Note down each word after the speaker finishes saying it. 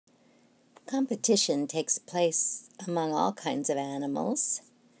Competition takes place among all kinds of animals,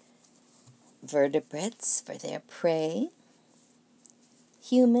 vertebrates for their prey,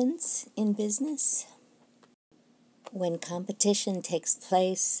 humans in business. When competition takes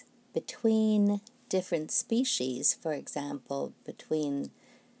place between different species, for example, between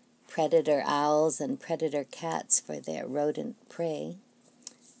predator owls and predator cats for their rodent prey,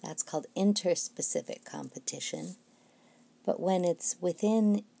 that's called interspecific competition. But when it's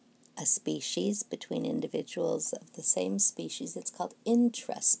within a species, between individuals of the same species, it's called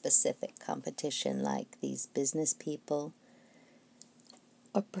intraspecific competition, like these business people,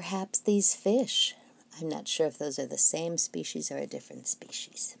 or perhaps these fish. I'm not sure if those are the same species or a different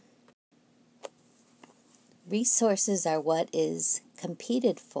species. Resources are what is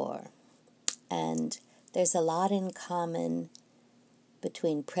competed for, and there's a lot in common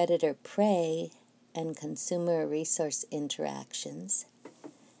between predator-prey and consumer-resource interactions.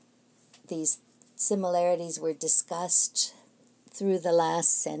 These similarities were discussed through the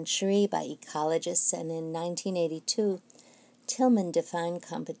last century by ecologists, and in 1982, Tillman defined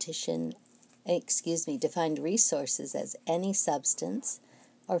resources as any substance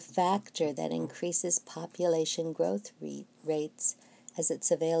or factor that increases population growth rates as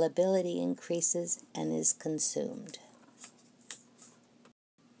its availability increases and is consumed.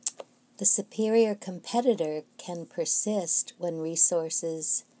 The superior competitor can persist when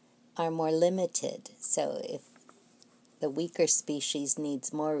resources are more limited. So if the weaker species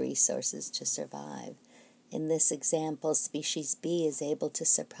needs more resources to survive, in this example, species B is able to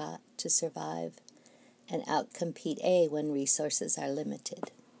survive and outcompete A when resources are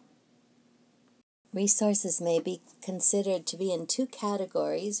limited. Resources may be considered to be in two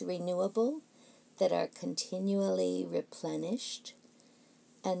categories: renewable, that are continually replenished,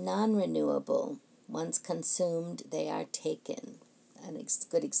 and non-renewable. Once consumed, they are taken. A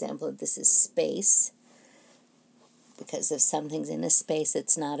good example of this is space, because if something's in a space,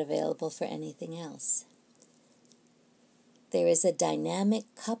 it's not available for anything else. There is a dynamic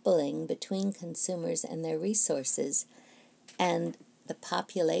coupling between consumers and their resources, and the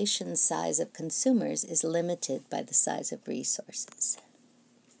population size of consumers is limited by the size of resources.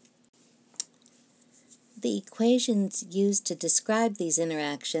 The equations used to describe these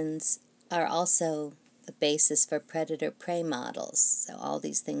interactions are also the basis for predator-prey models, so all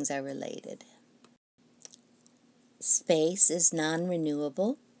these things are related. Space is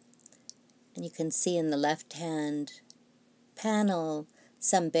non-renewable, and you can see in the left-hand panel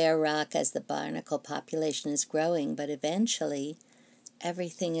some bare rock as the barnacle population is growing, but eventually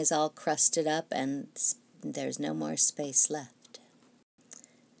everything is all crusted up and there's no more space left.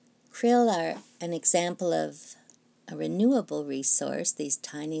 Krill are an example of a renewable resource, these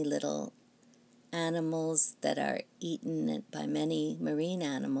tiny little animals that are eaten by many marine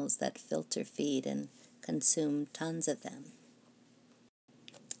animals that filter feed and consume tons of them.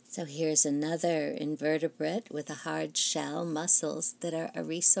 So here's another invertebrate with a hard shell, mussels, that are a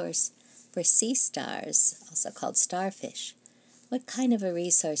resource for sea stars, also called starfish. What kind of a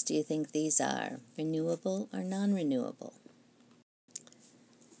resource do you think these are? Renewable or non-renewable?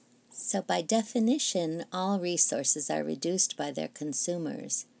 So by definition, all resources are reduced by their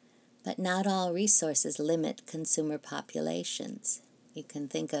consumers, but not all resources limit consumer populations. You can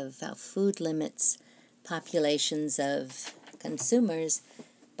think of how food limits populations of consumers,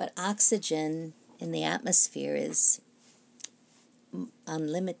 but oxygen in the atmosphere is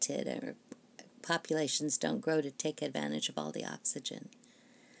unlimited, or populations don't grow to take advantage of all the oxygen.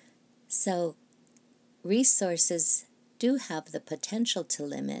 So resources do have the potential to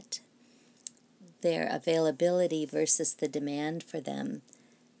limit. Their availability versus the demand for them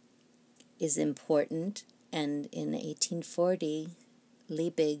is important, and in 1840,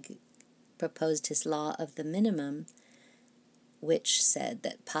 Liebig proposed his law of the minimum, which said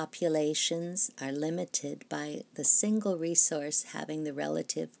that populations are limited by the single resource having the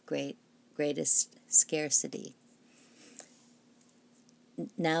relative greatest scarcity.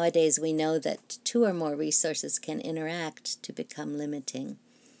 Nowadays, we know that two or more resources can interact to become limiting,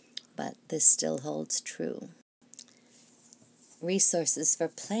 but this still holds true. Resources for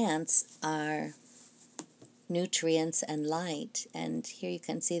plants are nutrients and light, and here you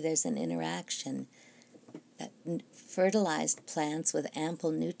can see there's an interaction. That fertilized plants with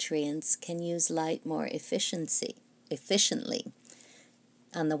ample nutrients can use light more efficiently.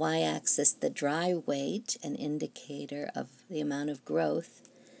 On the y-axis, the dry weight, an indicator of the amount of growth,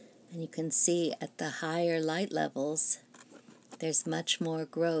 and you can see at the higher light levels, there's much more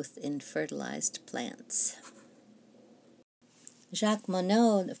growth in fertilized plants. Jacques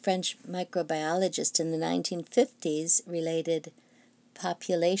Monod, the French microbiologist in the 1950s, related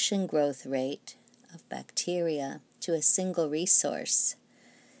population growth rate of bacteria to a single resource.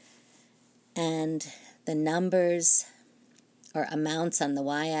 And the numbers or amounts on the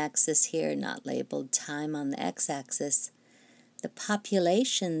y-axis here, not labeled time on the x-axis, the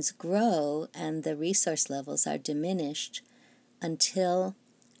populations grow and the resource levels are diminished until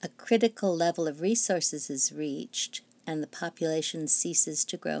a critical level of resources is reached and the population ceases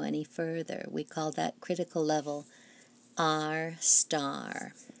to grow any further. We call that critical level R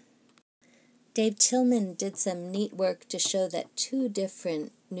star. Dave Tillman did some neat work to show that two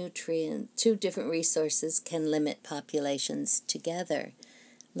different resources can limit populations together.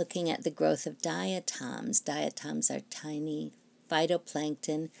 Looking at the growth of diatoms. Diatoms are tiny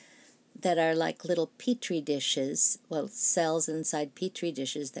phytoplankton that are like little petri dishes, well, cells inside petri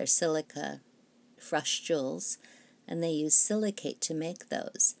dishes. They're silica frustules, and they use silicate to make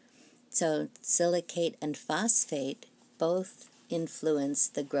those. So silicate and phosphate both influence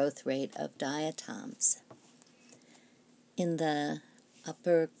the growth rate of diatoms. In the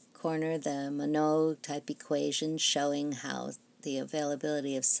upper corner, the Monod type equation showing how the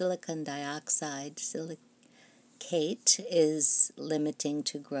availability of silicon dioxide, silicate, is limiting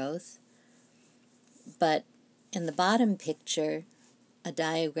to growth. But in the bottom picture, a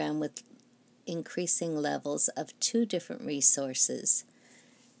diagram with increasing levels of two different resources.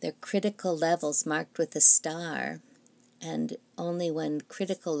 They're critical levels marked with a star, and only when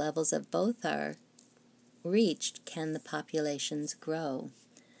critical levels of both are reached can the populations grow.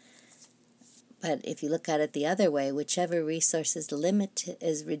 But if you look at it the other way, whichever resource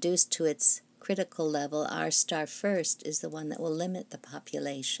is reduced to its critical level, R star first, is the one that will limit the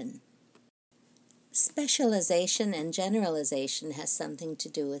population. Specialization and generalization has something to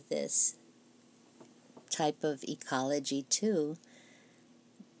do with this type of ecology too.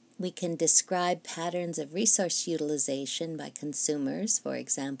 We can describe patterns of resource utilization by consumers, for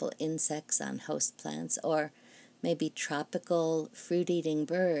example, insects on host plants, or maybe tropical fruit-eating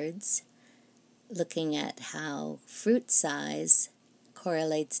birds, looking at how fruit size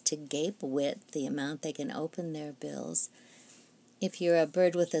correlates to gape width, the amount they can open their bills. If you're a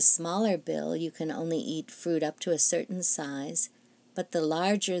bird with a smaller bill, you can only eat fruit up to a certain size, but the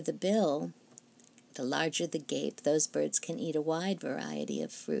larger the bill, the larger the gape, those birds can eat a wide variety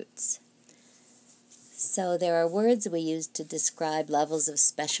of fruits. So there are words we use to describe levels of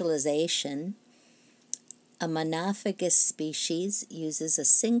specialization. A monophagous species uses a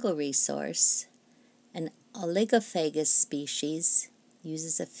single resource. An oligophagous species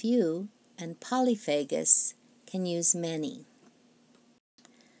uses a few, and polyphagous can use many.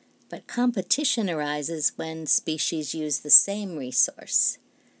 But competition arises when species use the same resource.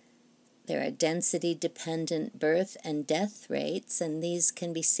 There are density-dependent birth and death rates, and these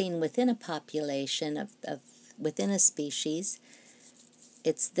can be seen within a population within a species.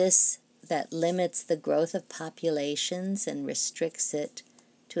 It's this that limits the growth of populations and restricts it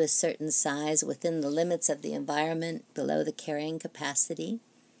to a certain size within the limits of the environment below the carrying capacity.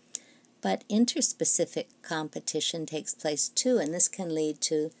 But interspecific competition takes place too, and this can lead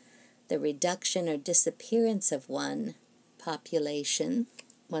to the reduction or disappearance of one population,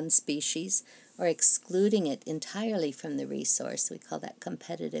 one species, or excluding it entirely from the resource. We call that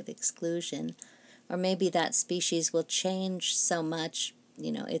competitive exclusion. Or maybe that species will change so much,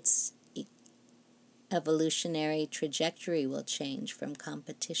 its evolutionary trajectory will change from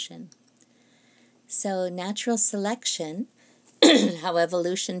competition. So natural selection, how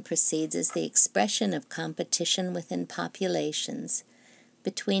evolution proceeds, is the expression of competition within populations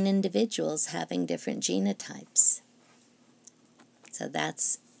between individuals having different genotypes. So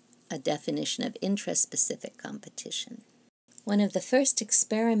that's a definition of intraspecific competition. One of the first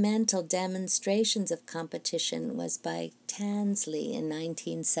experimental demonstrations of competition was by Tansley in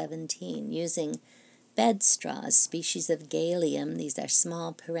 1917, using bed straws, species of Galium. These are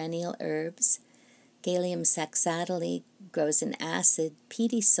small perennial herbs. Galium saxatile grows in acid,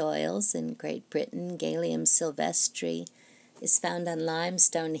 peaty soils in Great Britain. Galium sylvestre is found on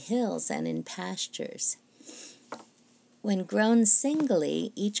limestone hills and in pastures. When grown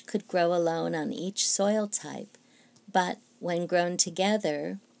singly, each could grow alone on each soil type, but when grown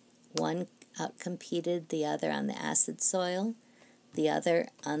together, one outcompeted the other on the acid soil, the other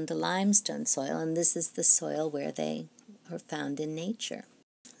on the limestone soil, and this is the soil where they are found in nature.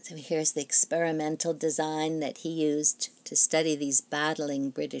 So here's the experimental design that he used to study these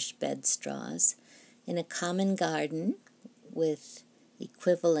battling British bed straws in a common garden with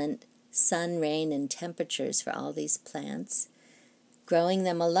equivalent sun, rain, and temperatures for all these plants. Growing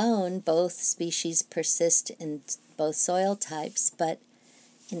them alone, both species persist in both soil types, but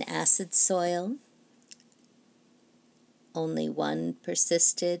in acid soil, only one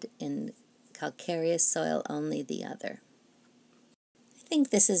persisted, in calcareous soil only the other. I think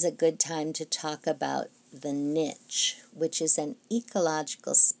this is a good time to talk about the niche, which is an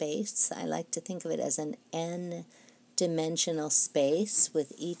ecological space. I like to think of it as an n-dimensional space,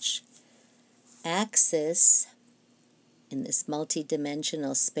 with each axis in this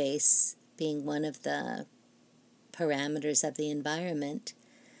multi-dimensional space being one of the parameters of the environment.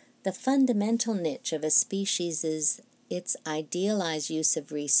 The fundamental niche of a species is its idealized use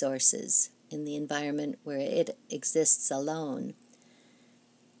of resources in the environment where it exists alone.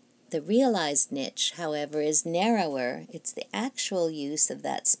 The realized niche, however, is narrower. It's the actual use of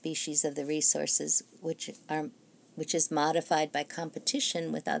that species of the resources which is modified by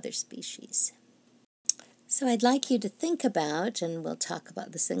competition with other species. So I'd like you to think about, and we'll talk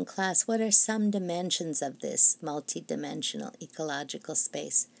about this in class, what are some dimensions of this multidimensional ecological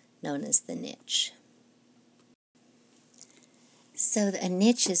space known as the niche? So a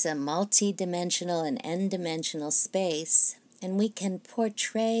niche is a multidimensional and n-dimensional space, and we can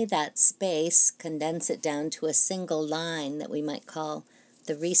portray that space, condense it down to a single line that we might call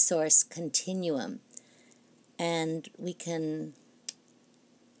the resource continuum. And we can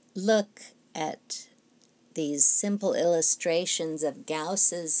look at these simple illustrations of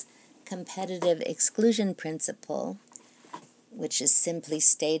Gauss's competitive exclusion principle, which is simply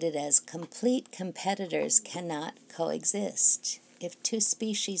stated as complete competitors cannot coexist. If two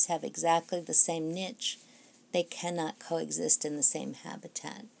species have exactly the same niche, they cannot coexist in the same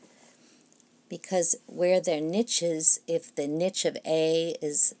habitat. Because where their niches, if the niche of A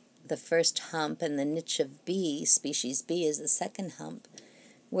is the first hump and the niche of B, species B, is the second hump,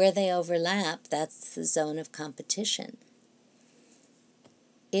 where they overlap, that's the zone of competition.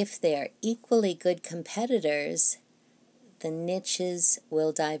 If they are equally good competitors, the niches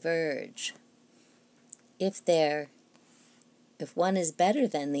will diverge. If one is better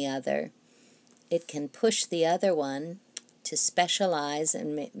than the other, it can push the other one to specialize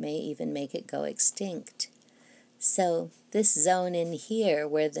and may even make it go extinct. So this zone in here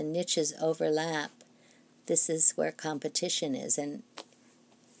where the niches overlap, this is where competition is, and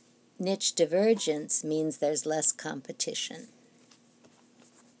niche divergence means there's less competition.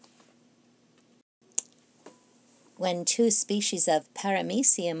 When two species of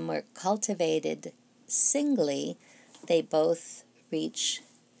Paramecium were cultivated singly, they both reach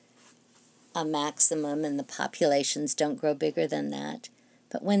a maximum, and the populations don't grow bigger than that.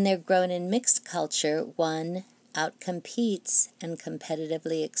 But when they're grown in mixed culture, one outcompetes and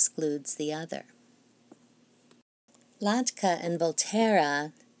competitively excludes the other. Latka and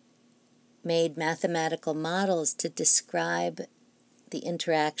Volterra made mathematical models to describe the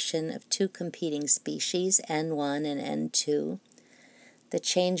interaction of two competing species, N1 and N2. The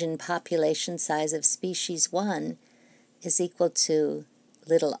change in population size of species 1 is equal to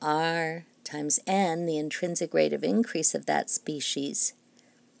little r times n, the intrinsic rate of increase of that species,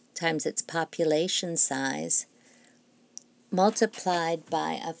 times its population size, multiplied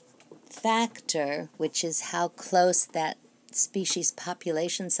by a factor, which is how close that species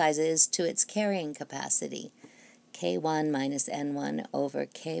population size is to its carrying capacity, K1 minus N1 over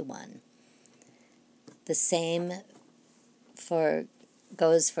K1. The same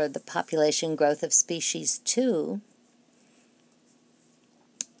goes for the population growth of species 2,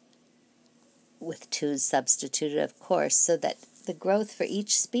 with 2 substituted, of course, so that the growth for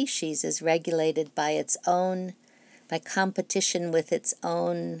each species is regulated by competition with its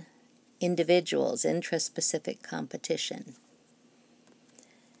own individuals, intraspecific competition.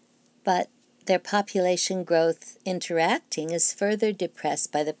 But their population growth interacting is further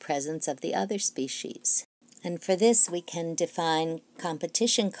depressed by the presence of the other species. And for this we can define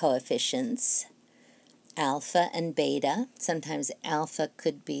competition coefficients, alpha and beta. Sometimes alpha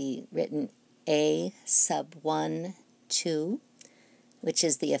could be written A sub 1, 2, which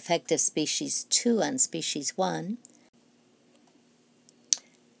is the effect of species 2 on species 1.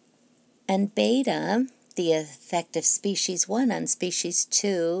 And beta, the effect of species 1 on species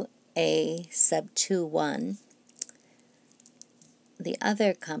 2, A sub 2, 1, the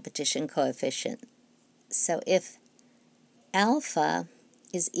other competition coefficient. So if alpha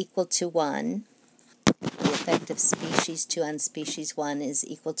is equal to 1, the effect of species 2 on species 1 is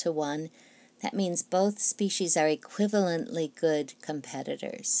equal to 1, that means both species are equivalently good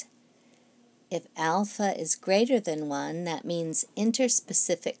competitors. If alpha is greater than 1, that means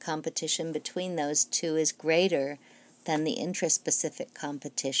interspecific competition between those two is greater than the intraspecific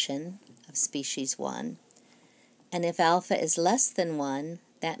competition of species 1. And if alpha is less than 1,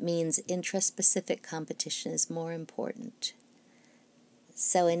 that means intraspecific competition is more important.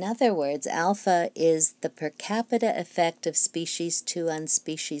 So in other words, alpha is the per capita effect of species 2 on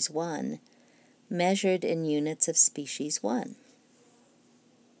species 1, measured in units of species 1.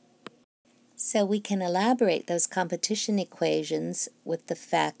 So we can elaborate those competition equations with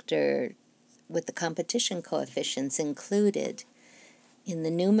the competition coefficients included. In the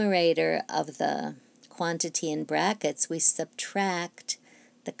numerator of the quantity in brackets, we subtract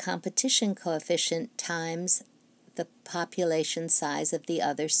the competition coefficient times the population size of the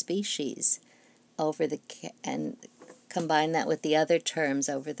other species and combine that with the other terms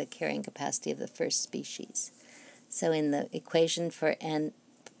over the carrying capacity of the first species. So in the equation for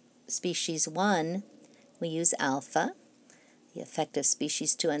species 1, we use alpha, the effect of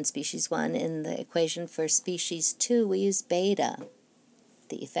species 2 on species 1. In the equation for species 2, we use beta,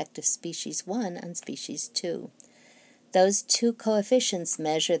 the effect of species 1 on species 2. Those two coefficients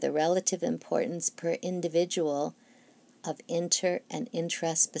measure the relative importance per individual of inter- and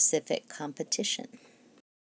intraspecific competition.